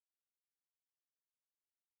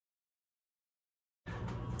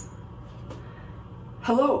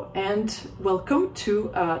Hello and welcome to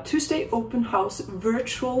a Tuesday open house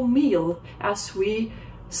virtual meal as we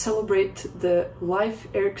celebrate the Leif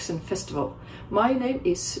Eriksson festival. My name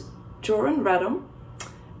is Jorunn Raddum,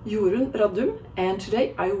 and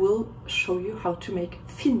today I will show you how to make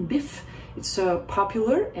Finnbiff. It's a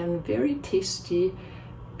popular and very tasty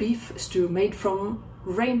beef stew made from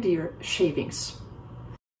reindeer shavings.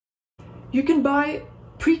 You can buy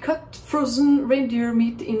pre-cut frozen reindeer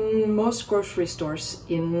meat in most grocery stores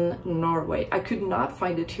in Norway. I could not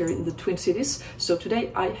find it here in the Twin Cities, so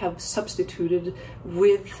today I have substituted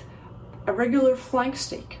with a regular flank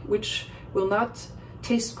steak, which will not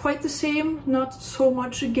taste quite the same, not so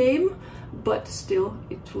much a game, but still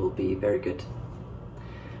it will be very good.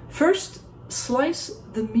 First, slice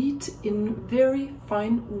the meat in very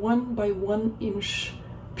fine 1 by 1 inch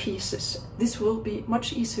pieces. This will be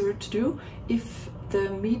much easier to do if the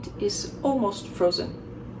meat is almost frozen.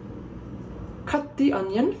 Cut the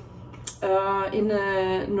onion. In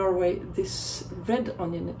Norway, this red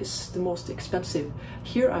onion is the most expensive.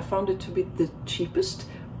 Here I found it to be the cheapest.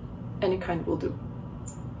 Any kind will do.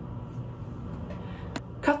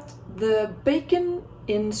 Cut the bacon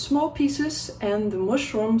in small pieces and the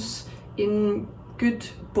mushrooms in good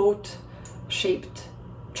boat-shaped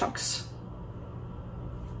chunks.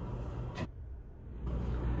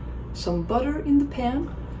 Some butter in the pan,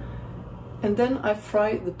 and then I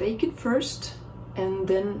fry the bacon first and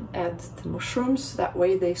then add the mushrooms. That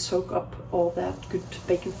way they soak up all that good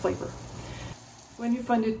bacon flavor. When you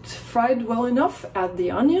find it fried well enough, add the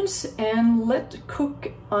onions and let it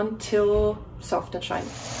cook until soft and shiny.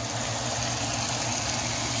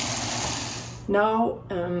 Now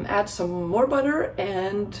add some more butter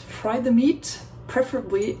and fry the meat,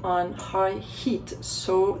 preferably on high heat,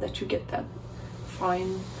 so that you get that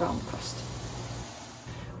fine brown crust.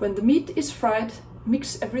 When the meat is fried,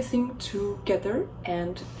 mix everything together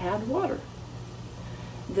and add water.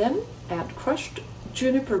 Then add crushed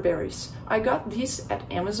juniper berries. I got these at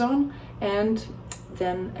Amazon, and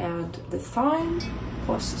then add the thyme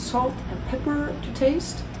plus salt and pepper to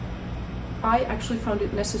taste. I actually found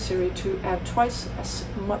it necessary to add twice as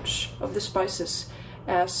much of the spices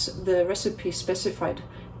as the recipe specified.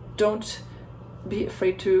 Don't be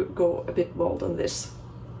afraid to go a bit bold on this.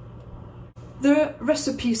 The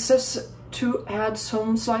recipe says to add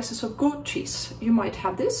some slices of goat cheese. You might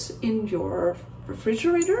have this in your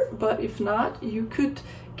refrigerator, but if not, you could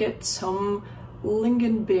get some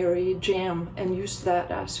lingonberry jam and use that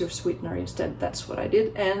as your sweetener instead. That's what I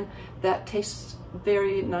did, and that tastes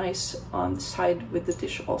very nice on the side with the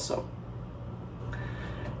dish also.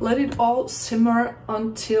 Let it all simmer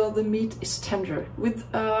until the meat is tender. With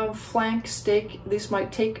a flank steak, this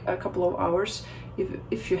might take a couple of hours.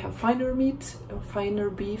 If you have finer meat, finer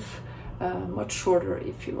beef, much shorter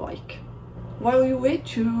if you like. While you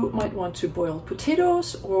wait, you might want to boil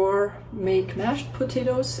potatoes or make mashed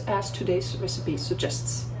potatoes as today's recipe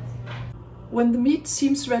suggests. When the meat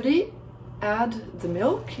seems ready, add the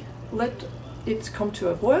milk, let it come to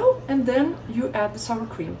a boil, and then you add the sour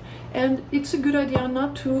cream. And it's a good idea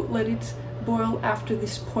not to let it boil after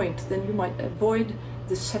this point, then you might avoid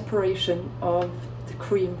the separation of the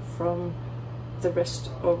cream from the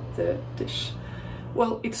rest of the dish.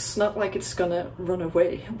 Well, it's not like it's gonna run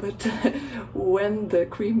away, but when the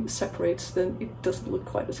cream separates, then it doesn't look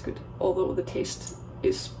quite as good, although the taste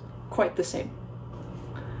is quite the same.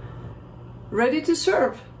 Ready to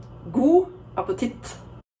serve! God appetit!